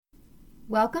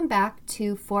Welcome back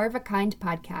to Four of a Kind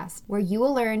podcast, where you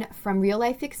will learn from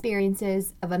real-life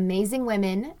experiences of amazing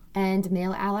women and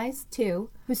male allies too,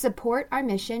 who support our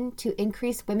mission to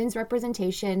increase women's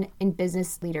representation in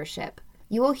business leadership.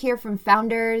 You will hear from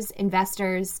founders,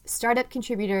 investors, startup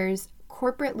contributors,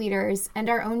 corporate leaders, and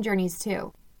our own journeys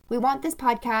too. We want this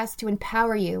podcast to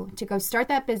empower you to go start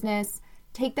that business,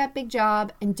 take that big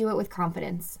job, and do it with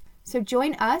confidence. So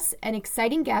join us and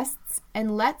exciting guests,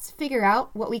 and let's figure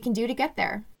out what we can do to get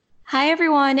there. Hi,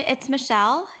 everyone. It's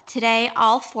Michelle. Today,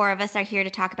 all four of us are here to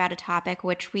talk about a topic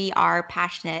which we are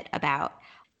passionate about: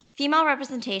 female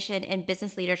representation in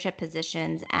business leadership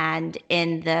positions and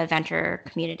in the venture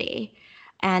community.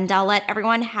 And I'll let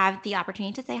everyone have the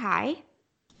opportunity to say hi.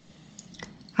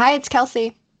 Hi, it's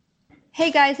Kelsey.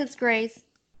 Hey, guys, it's Grace.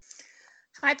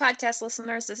 Hi, podcast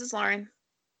listeners. This is Lauren.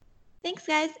 Thanks,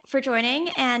 guys, for joining.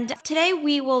 And today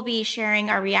we will be sharing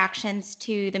our reactions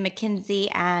to the McKinsey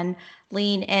and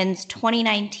Lean In's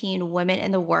 2019 Women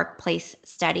in the Workplace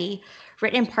study,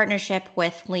 written in partnership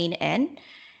with Lean In.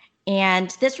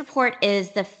 And this report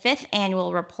is the 5th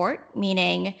annual report,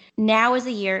 meaning now is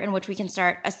a year in which we can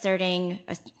start assessing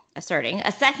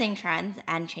trends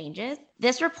and changes.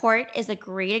 This report is a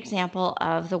great example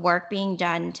of the work being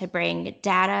done to bring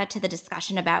data to the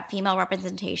discussion about female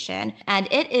representation, and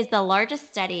it is the largest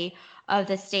study of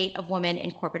the state of women in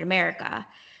corporate America.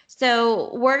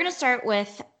 So we're going to start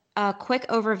with a quick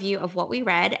overview of what we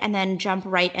read and then jump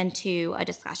right into a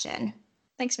discussion.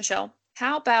 Thanks, Michelle.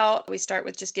 How about we start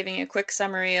with just giving a quick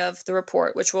summary of the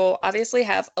report, which we'll obviously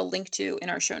have a link to in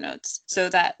our show notes so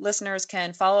that listeners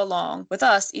can follow along with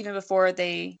us even before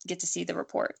they get to see the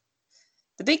report.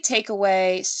 The big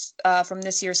takeaway from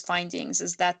this year's findings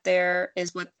is that there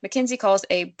is what McKinsey calls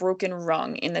a broken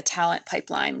rung in the talent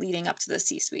pipeline leading up to the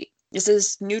C-suite. This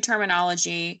is new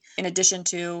terminology in addition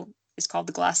to, it's called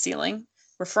the glass ceiling,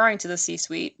 referring to the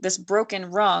C-suite. This broken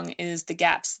rung is the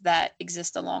gaps that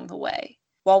exist along the way.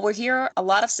 While we hear a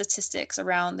lot of statistics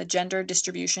around the gender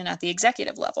distribution at the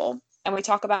executive level, and we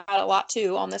talk about it a lot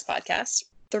too on this podcast,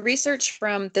 the research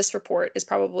from this report is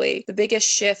probably the biggest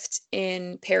shift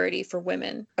in parity for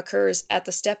women occurs at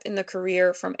the step in the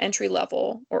career from entry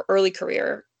level or early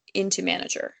career into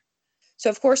manager. So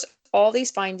of course, all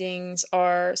these findings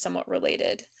are somewhat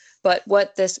related. But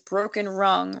what this broken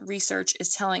rung research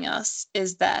is telling us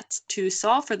is that to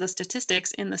solve for the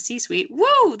statistics in the C-suite,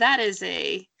 whoa, that is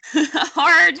a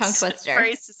hard tongue twister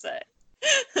phrase to say.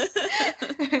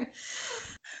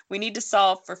 We need to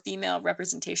solve for female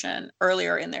representation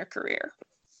earlier in their career.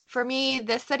 For me,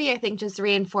 this study, I think, just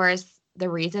reinforced the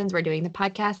reasons we're doing the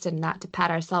podcast, and not to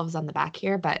pat ourselves on the back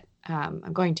here, but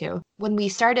I'm going to. When we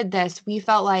started this, we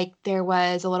felt like there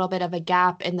was a little bit of a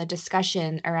gap in the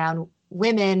discussion around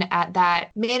women at that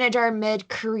manager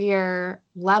mid-career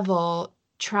level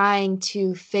trying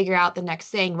to figure out the next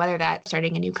thing, whether that's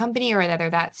starting a new company or whether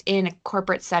that's in a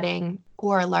corporate setting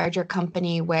or a larger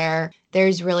company where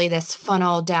there's really this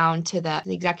funnel down to the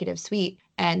executive suite.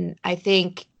 And I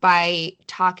think by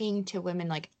talking to women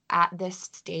like at this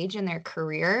stage in their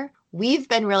career, we've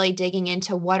been really digging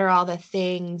into what are all the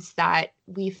things that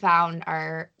we found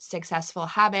are successful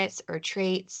habits or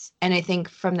traits. And I think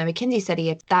from the McKinsey study,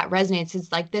 if that resonates,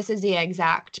 it's like this is the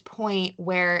exact point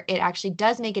where it actually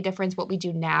does make a difference what we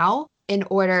do now in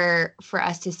order for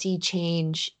us to see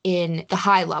change in the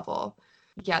high level.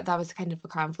 Yeah, that was kind of a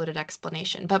convoluted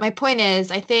explanation. But my point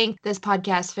is, I think this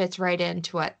podcast fits right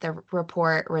into what the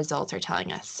report results are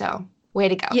telling us. So way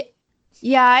to go.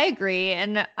 Yeah, I agree.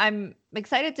 And I'm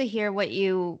excited to hear what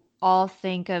you all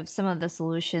think of some of the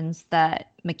solutions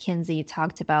that McKinsey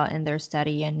talked about in their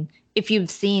study, and if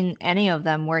you've seen any of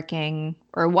them working,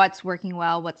 or what's working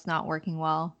well, what's not working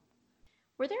well.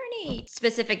 Were there any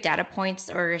specific data points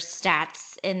or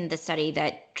stats in the study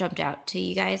that jumped out to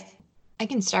you guys? I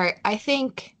can start.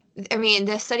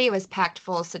 This study was packed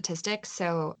full of statistics,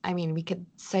 so, we could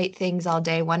cite things all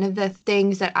day. One of the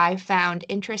things that I found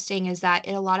interesting is that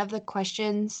in a lot of the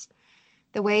questions,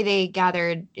 the way they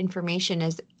gathered information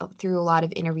is through a lot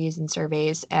of interviews and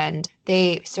surveys, and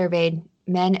they surveyed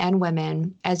men and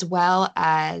women as well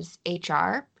as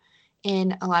HR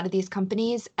in a lot of these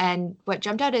companies. And what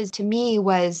jumped out to me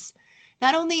was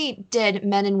not only did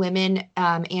men and women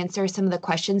answer some of the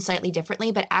questions slightly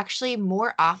differently, but actually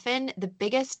more often the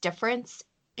biggest difference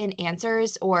in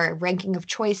answers or ranking of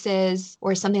choices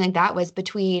or something like that was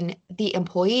between the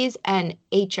employees and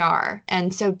HR.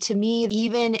 And so to me,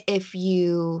 even if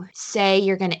you say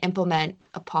you're going to implement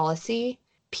a policy,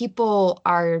 people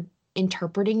are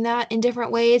interpreting that in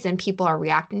different ways and people are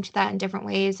reacting to that in different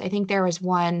ways. I think there was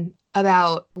one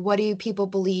about what do people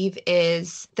believe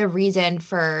is the reason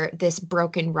for this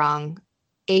broken rung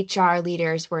HR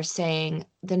leaders were saying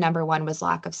the number one was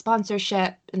lack of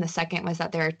sponsorship, and the second was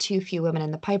that there are too few women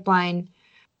in the pipeline.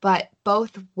 But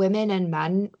both women and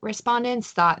men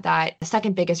respondents thought that the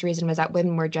second biggest reason was that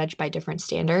women were judged by different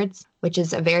standards, which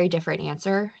is a very different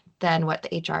answer than what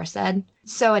the HR said.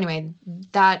 So anyway,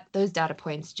 those data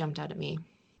points jumped out at me.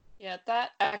 Yeah,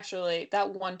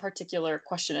 that one particular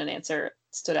question and answer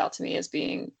stood out to me as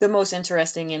being the most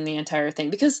interesting in the entire thing.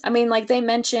 Because, I mean, like they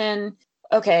mention,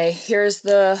 okay, here's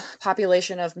the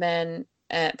population of men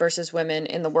versus women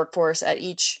in the workforce at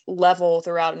each level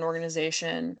throughout an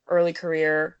organization, early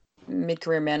career,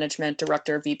 mid-career management,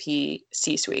 director, VP,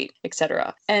 C-suite,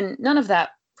 etc. And none of that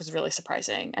was really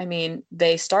surprising. I mean,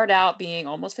 they start out being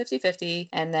almost 50-50,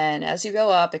 and then as you go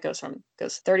up, it goes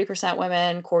 30%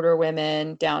 women, quarter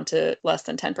women, down to less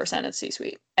than 10% in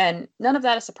C-suite. And none of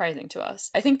that is surprising to us.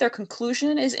 I think their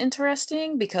conclusion is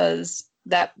interesting because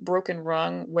that broken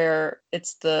rung where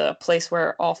it's the place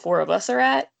where all four of us are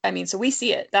at. I mean, so we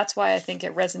see it. That's why I think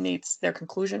it resonates. Their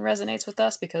conclusion resonates with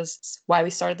us because it's why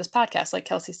we started this podcast, like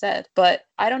Kelsey said. But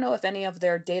I don't know if any of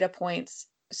their data points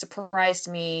surprised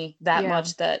me that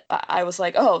much that I was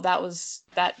like, oh, that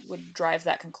would drive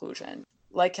that conclusion.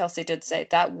 Like Kelsey did say,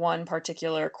 that one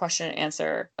particular question and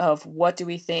answer of what do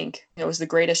we think was the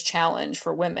greatest challenge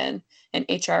for women, and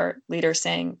HR leaders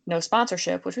saying no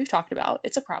sponsorship, which we've talked about.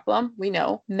 It's a problem. We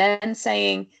know. Men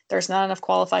saying there's not enough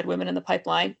qualified women in the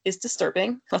pipeline is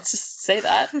disturbing. Let's just say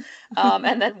that.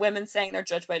 And then women saying they're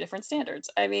judged by different standards.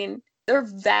 I mean, they're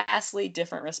vastly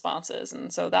different responses.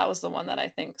 And so that was the one that I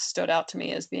think stood out to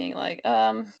me as being like,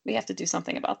 we have to do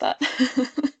something about that.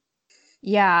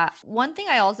 Yeah. One thing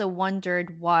I also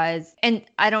wondered was, and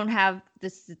I don't have the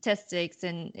statistics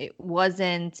and it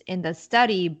wasn't in the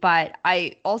study, but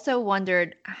I also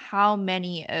wondered how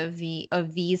many of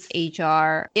these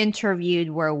HR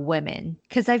interviewed were women.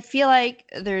 Because I feel like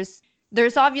there's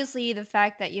obviously the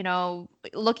fact that,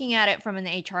 looking at it from an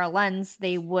HR lens,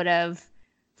 they would have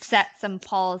set some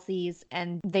policies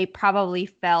and they probably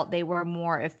felt they were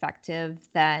more effective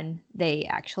than they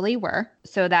actually were,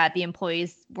 so that the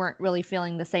employees weren't really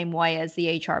feeling the same way as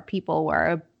the HR people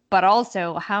were. But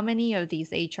also, how many of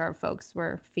these HR folks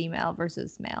were female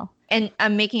versus male? And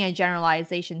I'm making a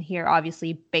generalization here,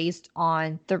 obviously, based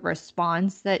on the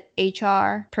response that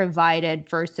HR provided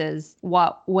versus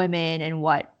what women and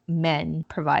what men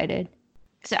provided.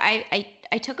 So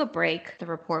I took a break, the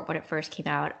report, when it first came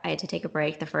out. I had to take a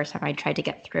break the first time I tried to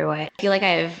get through it. I feel like I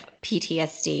have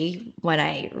PTSD when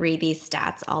I read these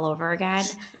stats all over again.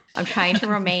 I'm trying to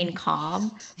remain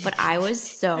calm, but I was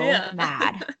so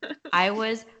mad. I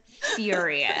was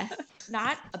furious.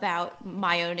 Not about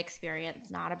my own experience,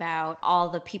 not about all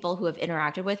the people who have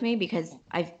interacted with me, because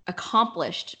I've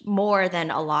accomplished more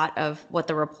than a lot of what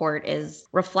the report is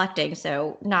reflecting.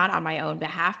 So not on my own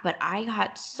behalf, but I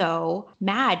got so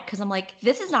mad because I'm like,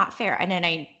 this is not fair. And then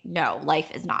I know life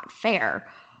is not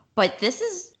fair, but this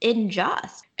is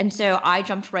unjust. And so I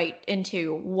jumped right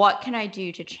into what can I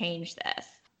do to change this?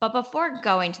 But before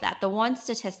going to that, the one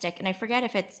statistic, and I forget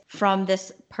if it's from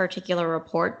this particular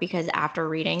report, because after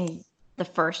reading the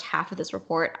first half of this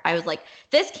report, I was like,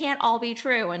 this can't all be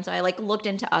true. And so I looked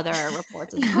into other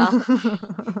reports as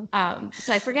well.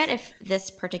 So I forget if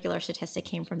this particular statistic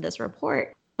came from this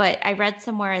report, but I read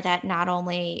somewhere that not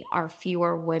only are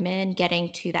fewer women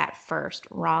getting to that first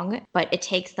rung, but it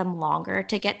takes them longer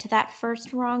to get to that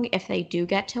first rung if they do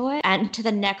get to it, and to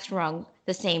the next rung,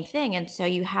 the same thing. And so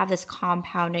you have this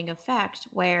compounding effect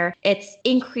where it's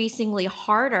increasingly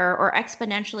harder or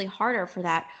exponentially harder for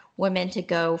that women to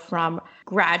go from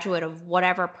graduate of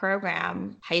whatever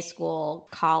program, high school,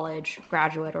 college,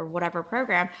 graduate, or whatever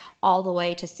program, all the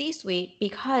way to C-suite,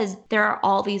 because there are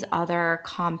all these other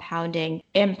compounding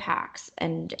impacts.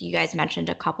 And you guys mentioned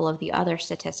a couple of the other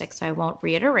statistics, so I won't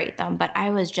reiterate them, but I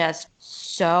was just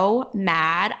so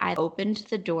mad. I opened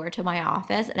the door to my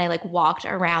office and I walked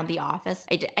around the office.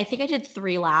 I think I did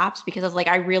 3 laps because I was like,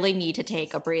 I really need to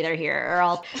take a breather here, or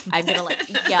else I'm going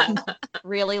to yell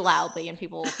really loudly and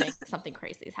people will think something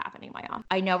crazy is happening in my office.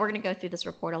 I know we're going to go through this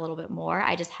report a little bit more.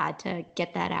 I just had to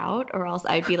get that out, or else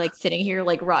I'd be sitting here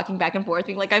rocking back and forth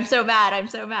being like, I'm so mad. I'm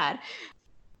so mad.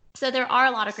 So there are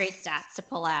a lot of great stats to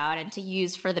pull out and to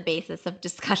use for the basis of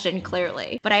discussion,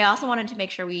 clearly. But I also wanted to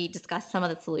make sure we discuss some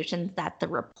of the solutions that the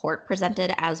report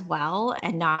presented as well,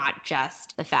 and not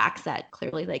just the facts that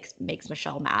clearly makes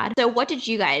Michelle mad. So what did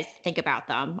you guys think about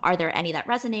them? Are there any that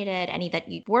resonated, any that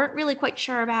you weren't really quite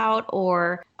sure about,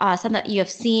 or some that you have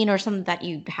seen, or some that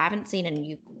you haven't seen and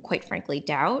you quite frankly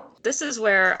doubt? This is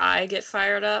where I get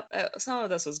fired up. Some of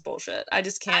this was bullshit. I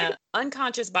just can't.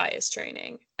 Unconscious bias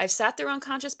training. I've sat through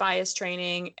unconscious bias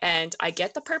training and I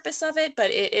get the purpose of it, but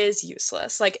it is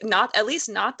useless. Like not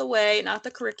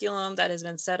the curriculum that has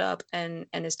been set up and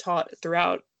is taught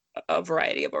throughout a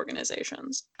variety of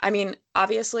organizations. I mean,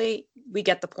 obviously, we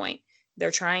get the point.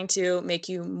 They're trying to make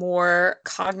you more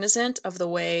cognizant of the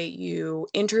way you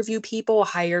interview people,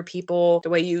 hire people,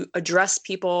 the way you address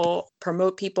people,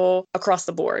 promote people across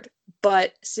the board.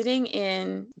 But sitting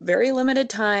in very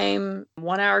limited time,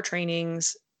 1-hour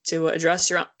trainings to address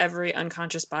your every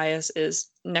unconscious bias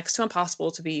is next to impossible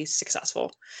to be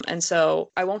successful. And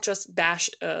so I won't just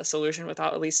bash a solution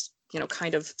without at least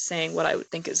kind of saying what I would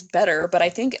think is better. But I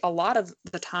think a lot of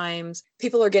the times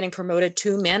people are getting promoted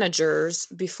to managers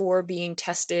before being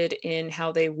tested in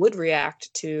how they would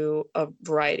react to a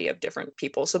variety of different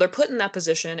people. So they're put in that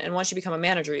position. And once you become a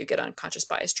manager, you get unconscious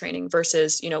bias training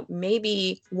versus,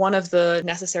 maybe one of the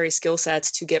necessary skill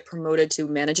sets to get promoted to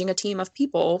managing a team of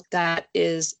people that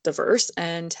is diverse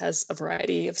and has a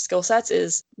variety of skill sets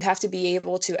is have to be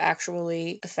able to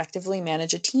actually effectively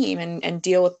manage a team and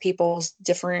deal with people's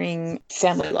differing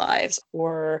family lives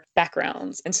or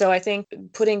backgrounds. And so I think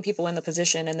putting people in the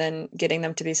position and then getting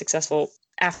them to be successful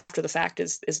after the fact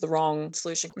is the wrong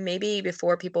solution. Maybe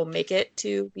before people make it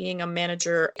to being a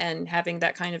manager and having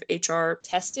that kind of HR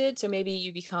tested. So maybe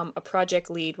you become a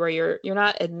project lead where you're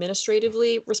not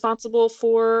administratively responsible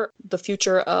for the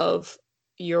future of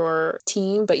your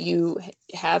team, but you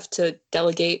have to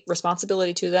delegate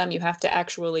responsibility to them. You have to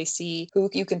actually see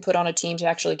who you can put on a team to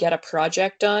actually get a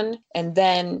project done. And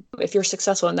then if you're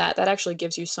successful in that actually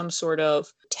gives you some sort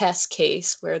of test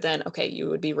case where then, okay, you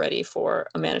would be ready for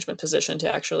a management position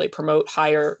to actually promote,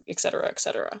 hire, et cetera, et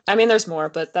cetera. I mean, there's more,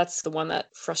 but that's the one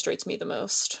that frustrates me the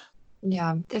most.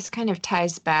 Yeah, this kind of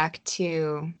ties back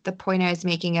to the point I was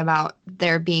making about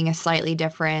there being a slightly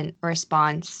different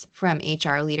response from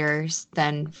HR leaders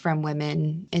than from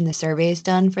women in the surveys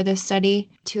done for this study.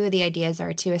 Two of the ideas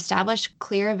are to establish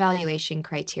clear evaluation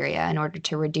criteria in order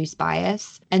to reduce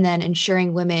bias, and then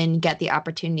ensuring women get the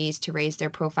opportunities to raise their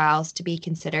profiles to be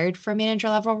considered for manager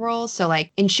level roles. So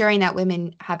like ensuring that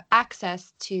women have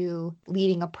access to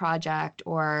leading a project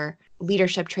or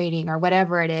leadership training or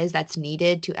whatever it is that's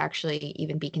needed to actually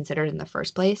even be considered in the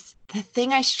first place. The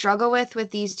thing I struggle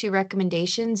with these two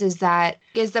recommendations is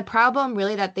the problem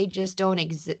really that they just don't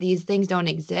exist, these things don't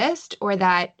exist, or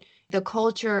that the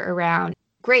culture around,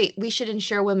 great, we should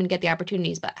ensure women get the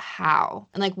opportunities, but how?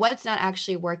 And like what's not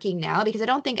actually working now? Because I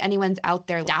don't think anyone's out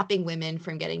there stopping women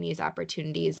from getting these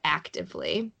opportunities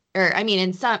actively. Or I mean,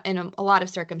 in a lot of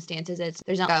circumstances,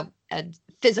 there's not a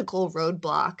physical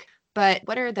roadblock. But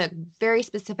what are the very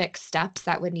specific steps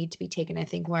that would need to be taken? I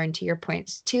think, Lauren, to your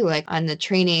points too, like on the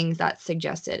trainings that's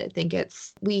suggested, I think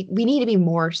we need to be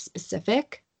more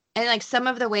specific. And like some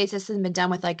of the ways this has been done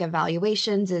with like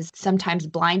evaluations is sometimes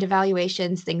blind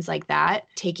evaluations, things like that,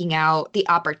 taking out the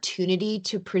opportunity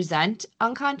to present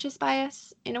unconscious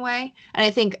bias in a way. And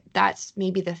I think that's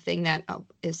maybe the thing that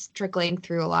is trickling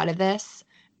through a lot of this.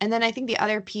 And then I think the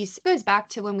other piece goes back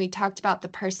to when we talked about the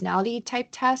personality type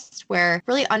tests, where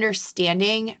really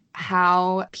understanding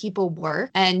how people work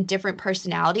and different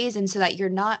personalities. And so that you're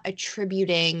not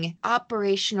attributing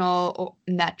operational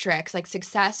metrics like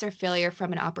success or failure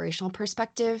from an operational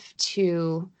perspective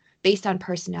based on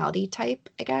personality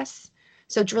type, I guess.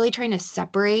 So it's really trying to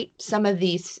separate some of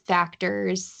these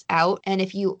factors out. And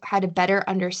if you had a better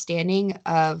understanding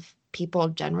of people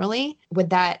generally, would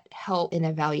that help in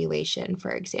evaluation,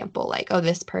 for example, like, oh,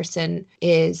 this person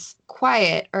is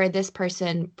quiet or this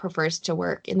person prefers to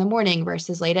work in the morning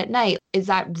versus late at night? Is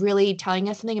that really telling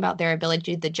us something about their ability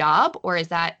to do the job, or is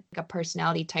that a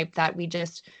personality type that we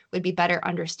just would be better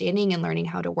understanding and learning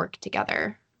how to work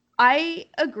together? I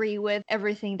agree with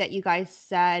everything that you guys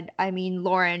said. I mean,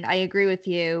 Lauren, I agree with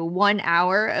you. 1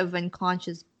 hour of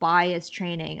unconscious bias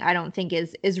training, I don't think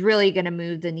is really going to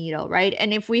move the needle, right?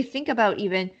 And if we think about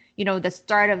even, the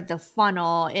start of the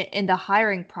funnel in the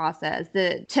hiring process,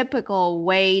 the typical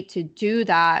way to do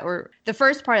that, or the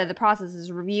first part of the process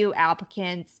is review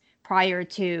applicants prior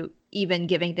to even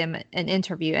giving them an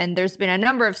interview. And there's been a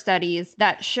number of studies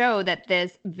that show that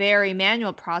this very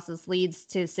manual process leads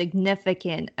to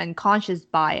significant unconscious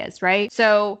bias, right?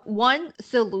 So one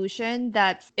solution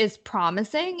that is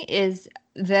promising is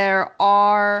there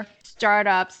are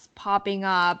startups popping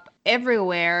up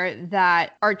everywhere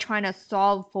that are trying to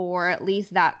solve for at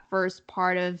least that first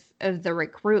part of the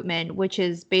recruitment, which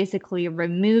is basically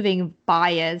removing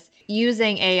bias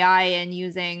using AI and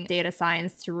using data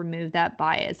science to remove that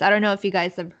bias. I don't know if you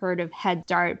guys have heard of Head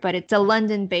Start, but it's a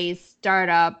London-based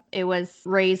startup. It was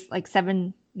raised like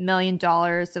 $7 million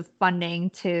of funding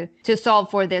to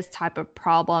solve for this type of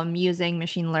problem using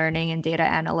machine learning and data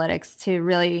analytics to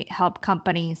really help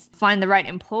companies find the right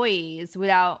employees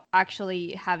without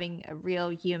actually having a real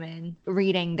human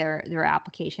reading their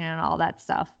application and all that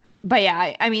stuff. But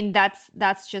yeah, I mean,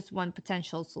 that's just one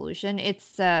potential solution.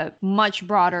 It's a much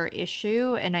broader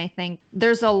issue, and I think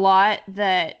there's a lot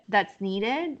that's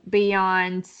needed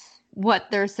beyond what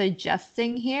they're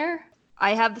suggesting here.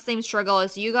 I have the same struggle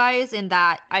as you guys in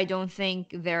that I don't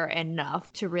think they're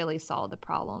enough to really solve the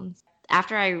problems.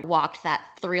 After I walked that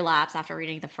 3 laps after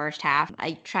reading the first half,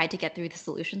 I tried to get through the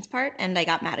solutions part and I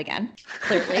got mad again,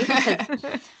 clearly,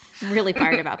 because I'm really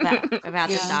fired about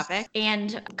this topic.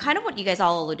 And kind of what you guys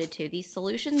all alluded to, these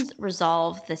solutions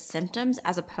resolve the symptoms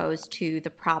as opposed to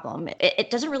the problem. It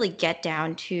doesn't really get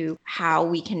down to how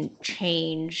we can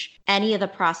change any of the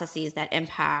processes that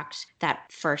impact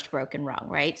that first broken rung,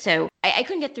 right? So I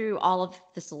couldn't get through all of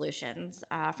the solutions,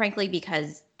 frankly,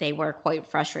 because they were quite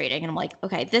frustrating. And I'm like,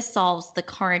 okay, this solves the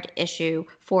current issue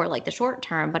for like the short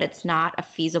term, but it's not a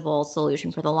feasible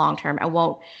solution for the long term. It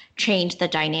won't change the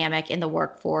dynamic in the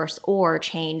workforce or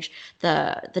change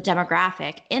the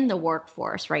demographic in the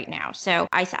workforce right now. So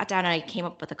I sat down and I came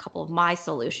up with a couple of my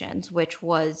solutions, which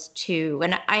was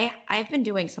and I've been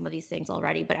doing some of these things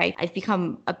already, but I've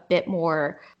become a bit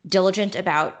more diligent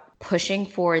about pushing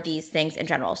for these things in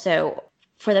general. So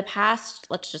for the past,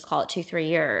 let's just call it 2-3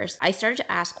 years, I started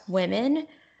to ask women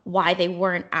why they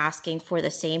weren't asking for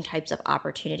the same types of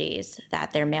opportunities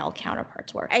that their male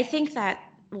counterparts were. I think that,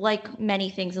 like many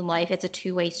things in life, it's a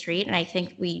two-way street. And I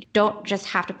think we don't just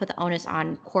have to put the onus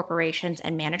on corporations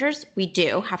and managers. We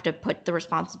do have to put the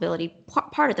responsibility,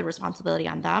 part of the responsibility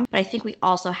on them. But I think we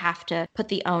also have to put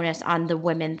the onus on the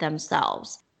women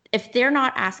themselves. If they're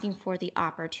not asking for the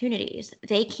opportunities,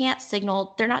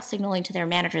 they're not signaling to their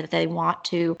manager that they want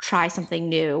to try something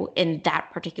new in that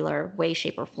particular way,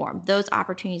 shape, or form. Those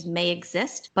opportunities may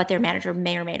exist, but their manager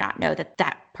may or may not know that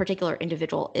that particular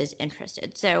individual is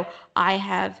interested. So I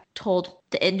have told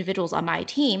the individuals on my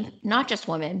team, not just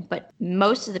women, but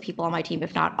most of the people on my team,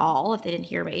 if not all, if they didn't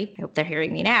hear me, I hope they're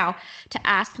hearing me now, to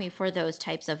ask me for those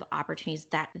types of opportunities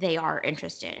that they are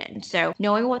interested in. So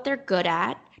knowing what they're good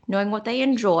at, knowing what they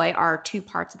enjoy are 2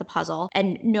 parts of the puzzle,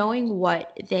 and knowing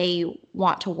what they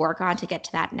want to work on to get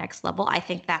to that next level. I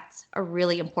think that's a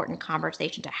really important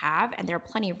conversation to have. And there are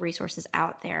plenty of resources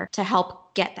out there to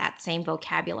help get that same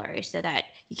vocabulary so that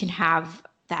you can have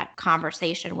that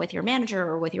conversation with your manager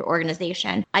or with your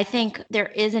organization. I think there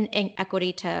is an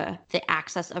inequity to the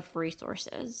access of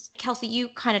resources. Kelsey, you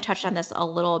kind of touched on this a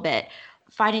little bit.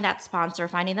 Finding that sponsor,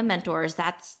 finding the mentors,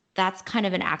 that's kind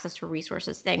of an access to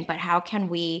resources thing. But how can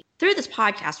we, through this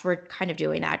podcast, we're kind of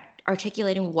doing that,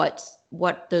 articulating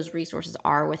what those resources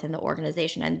are within the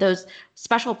organization. And those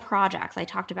special projects, I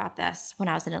talked about this when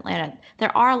I was in Atlanta.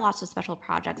 There are lots of special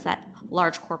projects that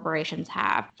large corporations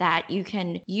have that you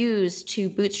can use to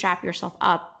bootstrap yourself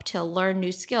up to learn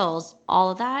new skills, all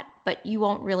of that. But you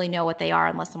won't really know what they are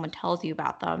unless someone tells you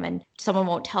about them. And someone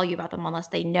won't tell you about them unless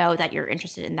they know that you're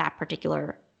interested in that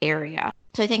particular area.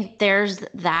 So I think there's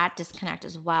that disconnect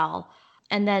as well.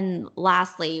 And then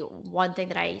lastly, one thing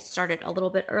that I started a little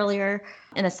bit earlier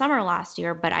in the summer last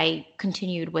year, but I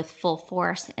continued with full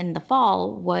force in the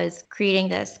fall, was creating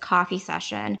this coffee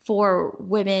session for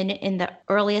women in the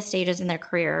earliest stages in their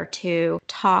career to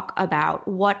talk about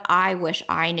what I wish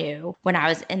I knew when I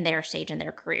was in their stage in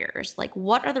their careers. Like,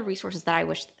 what are the resources that I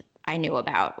wish I knew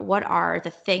about? What are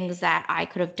the things that I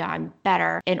could have done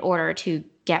better in order to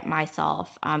get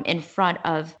myself in front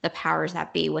of the powers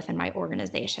that be within my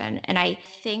organization? And I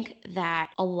think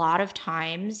that a lot of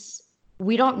times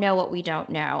we don't know what we don't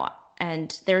know.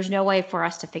 And there's no way for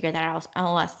us to figure that out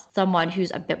unless someone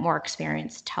who's a bit more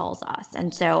experienced tells us.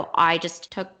 And so I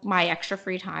just took my extra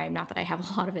free time, not that I have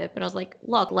a lot of it, but I was like,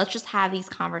 look, let's just have these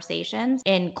conversations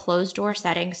in closed door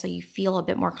settings so you feel a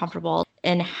bit more comfortable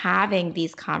in having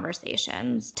these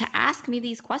conversations to ask me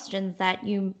these questions that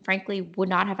you frankly would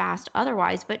not have asked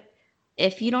otherwise. But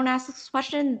if you don't ask this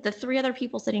question, the 3 other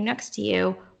people sitting next to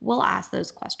you will ask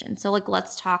those questions. So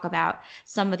let's talk about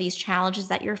some of these challenges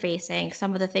that you're facing,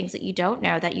 some of the things that you don't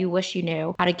know that you wish you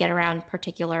knew, how to get around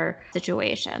particular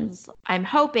situations. I'm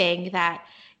hoping that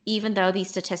even though these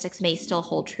statistics may still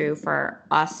hold true for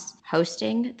us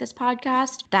hosting this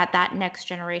podcast, that next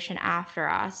generation after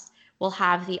us will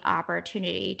have the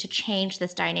opportunity to change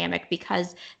this dynamic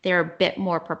because they're a bit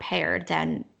more prepared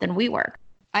than we were.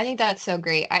 I think that's so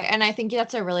great. I think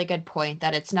that's a really good point,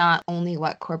 that it's not only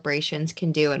what corporations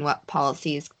can do and what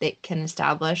policies they can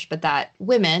establish, but that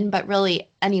women, but really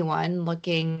anyone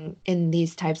looking in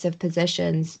these types of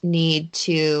positions, need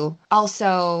to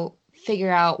also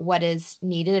figure out what is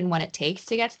needed and what it takes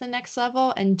to get to the next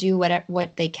level and do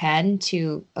what they can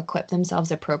to equip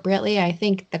themselves appropriately. I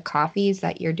think the coffees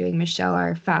that you're doing, Michelle,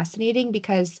 are fascinating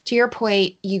because, to your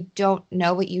point, you don't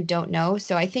know what you don't know.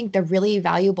 So I think the really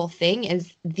valuable thing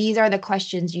is these are the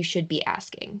questions you should be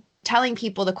asking. Telling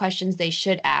people the questions they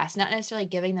should ask, not necessarily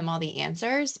giving them all the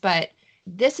answers, but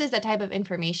this is the type of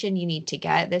information you need to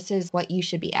get. This is what you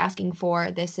should be asking for.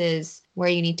 This is where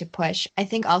you need to push. I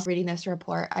think also reading this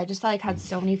report, I just had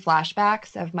so many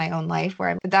flashbacks of my own life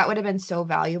where that would have been so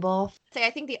valuable. So I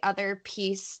think the other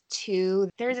piece too,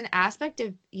 there's an aspect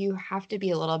of you have to be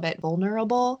a little bit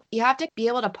vulnerable. You have to be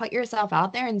able to put yourself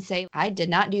out there and say, I did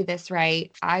not do this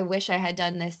right. I wish I had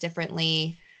done this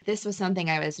differently. This was something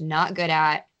I was not good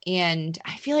at. And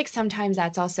I feel like sometimes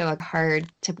that's also hard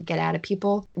to get out of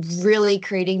people. Really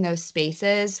creating those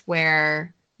spaces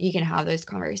where you can have those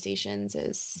conversations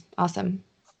is awesome.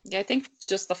 Yeah, I think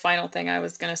just the final thing I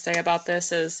was going to say about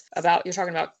this is about, you're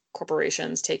talking about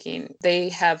corporations they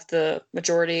have the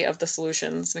majority of the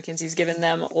solutions. McKinsey's given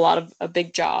them a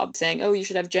big job saying, oh, you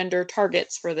should have gender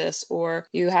targets for this, or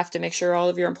you have to make sure all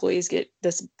of your employees get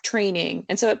this training.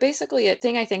 And so basically a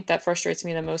thing I think that frustrates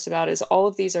me the most about is all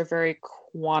of these are very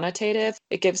quantitative.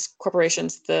 It gives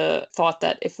corporations the thought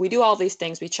that if we do all these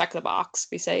things, we check the box.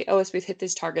 We say, oh, yes, we've hit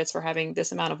these targets for having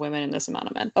this amount of women and this amount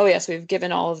of men. Oh, yes, we've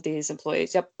given all of these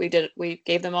employees. Yep, we did it. We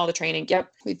gave them all the training.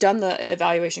 Yep, we've done the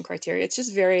evaluation criteria. It's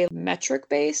just very metric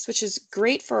based, which is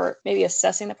great for maybe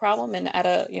assessing the problem and at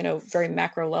a, very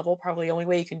macro level, probably the only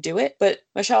way you can do it. But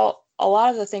Michelle, a lot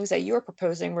of the things that you were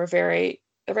proposing were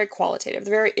they're very qualitative.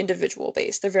 They're very individual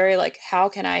based. They're very how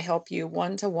can I help you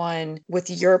one-to-one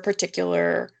with your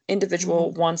particular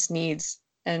individual wants, needs,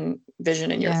 and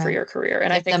vision for your career.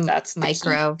 And I think that's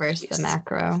micro versus the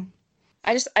macro.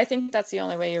 I think that's the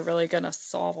only way you're really going to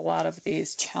solve a lot of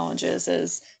these challenges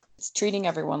is treating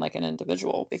everyone like an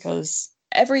individual, because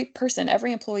every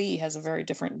employee has a very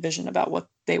different vision about what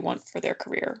they want for their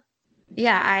career.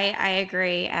 Yeah, I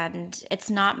agree. And it's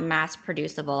not mass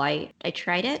producible. I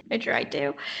tried it. I tried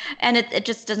to. And it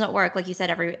just doesn't work. Like you said,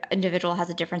 every individual has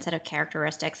a different set of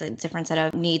characteristics, a different set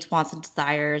of needs, wants, and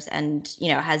desires, and,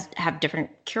 have different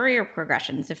career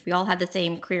progressions. If we all had the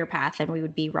same career path, then we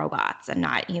would be robots and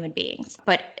not human beings.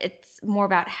 But it's more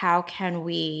about how can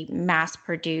we mass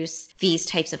produce these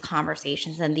types of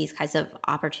conversations and these kinds of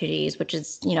opportunities, which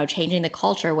is, changing the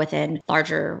culture within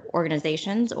larger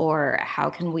organizations, or how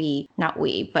can we, not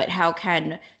we, but how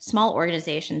can small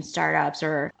organizations, startups,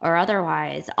 or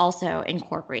otherwise also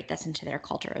incorporate this into their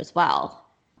culture as well.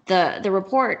 The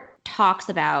report talks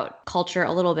about culture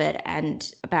a little bit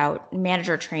and about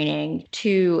manager training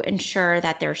to ensure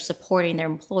that they're supporting their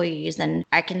employees. And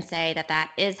I can say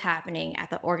that is happening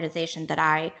at the organization that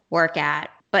I work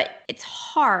at, but it's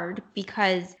hard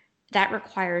because that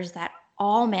requires that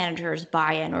all managers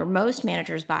buy in, or most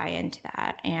managers buy into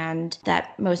that, and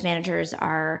that most managers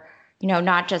are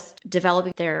not just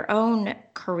developing their own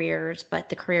careers, but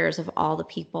the careers of all the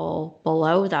people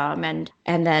below them. And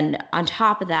then on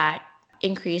top of that,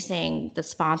 increasing the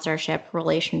sponsorship,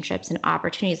 relationships, and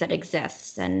opportunities that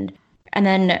exists. And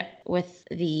then with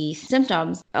the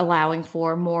symptoms, allowing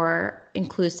for more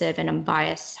inclusive and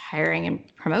unbiased hiring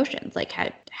and promotions. Like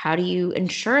how do you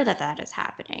ensure that is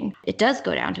happening? It does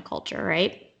go down to culture,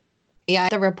 right? Yeah,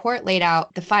 the report laid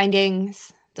out the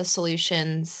findings, the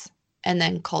solutions, and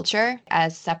then culture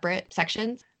as separate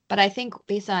sections. But I think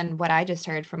based on what I just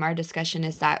heard from our discussion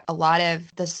is that a lot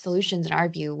of the solutions in our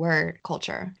view were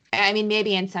culture. I mean,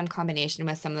 maybe in some combination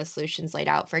with some of the solutions laid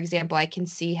out. For example, I can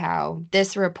see how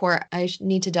this report, I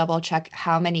need to double check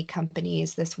how many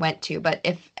companies this went to. But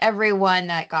if everyone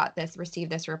that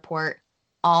received this report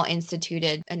all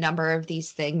instituted a number of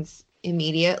these things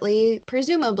immediately,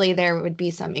 presumably there would be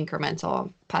some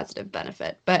incremental positive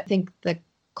benefit. But I think the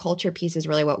culture piece is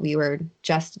really what we were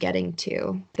just getting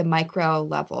to. The micro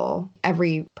level,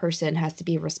 every person has to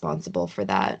be responsible for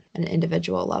that at an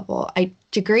individual level.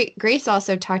 Grace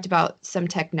also talked about some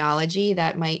technology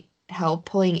that might help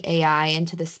pulling AI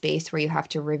into the space where you have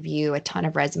to review a ton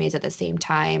of resumes at the same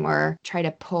time, or try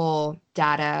to pull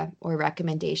data or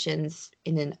recommendations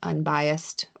in an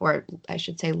unbiased, or I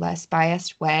should say less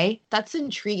biased way. That's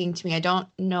intriguing to me. I don't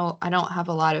have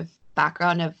a lot of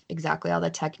background of exactly all the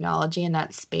technology in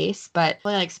that space, but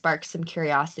really sparks some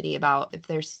curiosity about if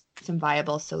there's some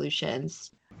viable solutions.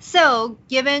 So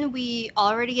given we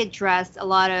already addressed a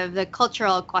lot of the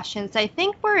cultural questions, I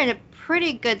think we're in a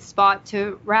pretty good spot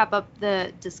to wrap up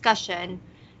the discussion.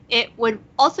 It would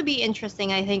also be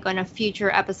interesting, I think, on a future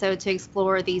episode to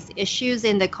explore these issues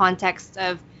in the context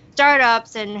of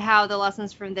startups and how the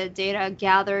lessons from the data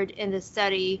gathered in the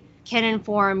study can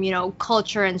inform,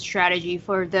 culture and strategy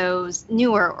for those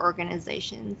newer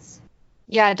organizations.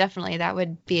 Yeah, definitely. That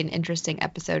would be an interesting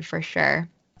episode for sure.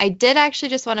 I did actually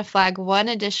just want to flag one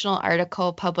additional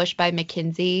article published by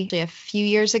McKinsey a few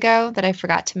years ago that I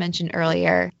forgot to mention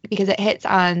earlier, because it hits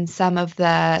on some of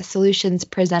the solutions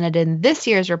presented in this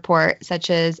year's report, such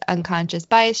as unconscious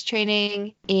bias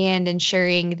training and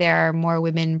ensuring there are more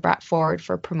women brought forward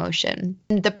for promotion.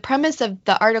 And the premise of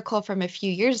the article from a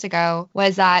few years ago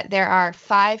was that there are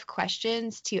 5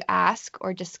 questions to ask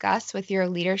or discuss with your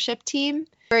leadership team.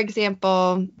 For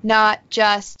example, not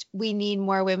just we need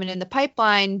more women in the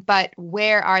pipeline, but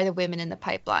where are the women in the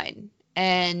pipeline?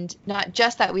 And not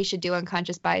just that we should do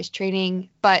unconscious bias training,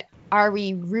 but are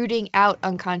we rooting out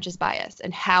unconscious bias,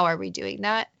 and how are we doing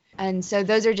that? And so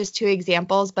those are just 2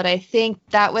 examples, but I think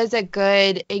that was a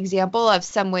good example of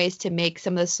some ways to make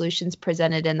some of the solutions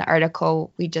presented in the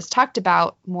article we just talked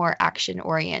about more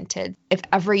action-oriented. If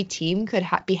every team could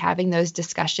be having those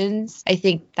discussions, I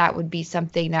think that would be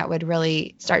something that would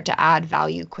really start to add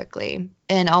value quickly.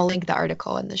 And I'll link the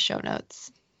article in the show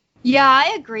notes. Yeah,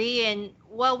 I agree. And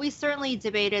well, we certainly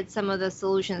debated some of the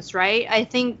solutions, right? I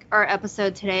think our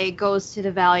episode today goes to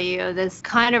the value of this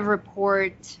kind of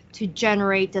report to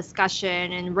generate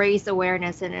discussion and raise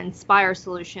awareness and inspire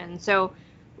solutions. So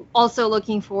also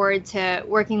looking forward to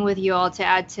working with you all to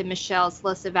add to Michelle's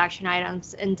list of action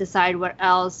items and decide what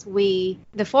else we,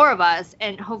 the 4 of us,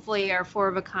 and hopefully our 4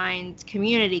 of a kind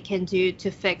community can do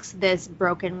to fix this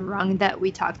broken rung that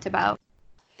we talked about.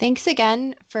 Thanks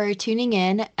again for tuning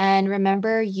in. And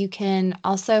remember, you can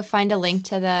also find a link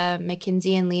to the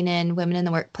McKinsey and Lean In Women in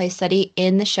the Workplace study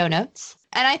in the show notes.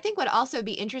 And I think what also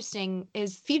be interesting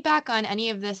is feedback on any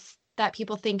of this that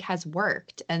people think has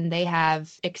worked and they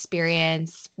have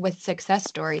experience with success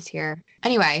stories here.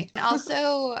 Anyway,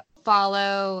 also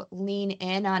follow Lean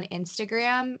In on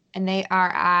Instagram, and they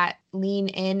are at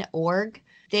leanin.org.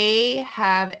 They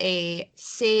have a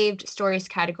saved stories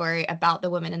category about the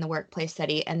Women in the Workplace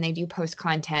study, and they do post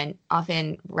content,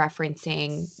 often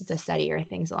referencing the study or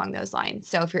things along those lines.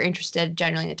 So if you're interested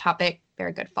generally in the topic,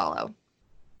 very good follow.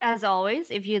 As always,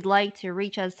 if you'd like to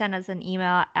reach us, send us an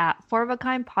email at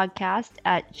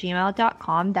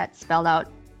fourofakindpodcast@gmail.com. That's spelled out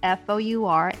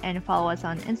FOUR, and follow us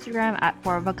on Instagram at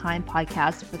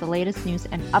 4ofakindpodcast for the latest news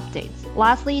and updates.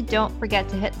 Lastly, don't forget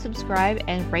to hit subscribe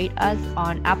and rate us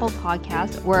on Apple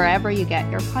Podcasts, wherever you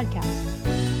get your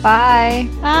podcasts. Bye.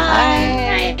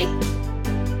 Bye. Bye.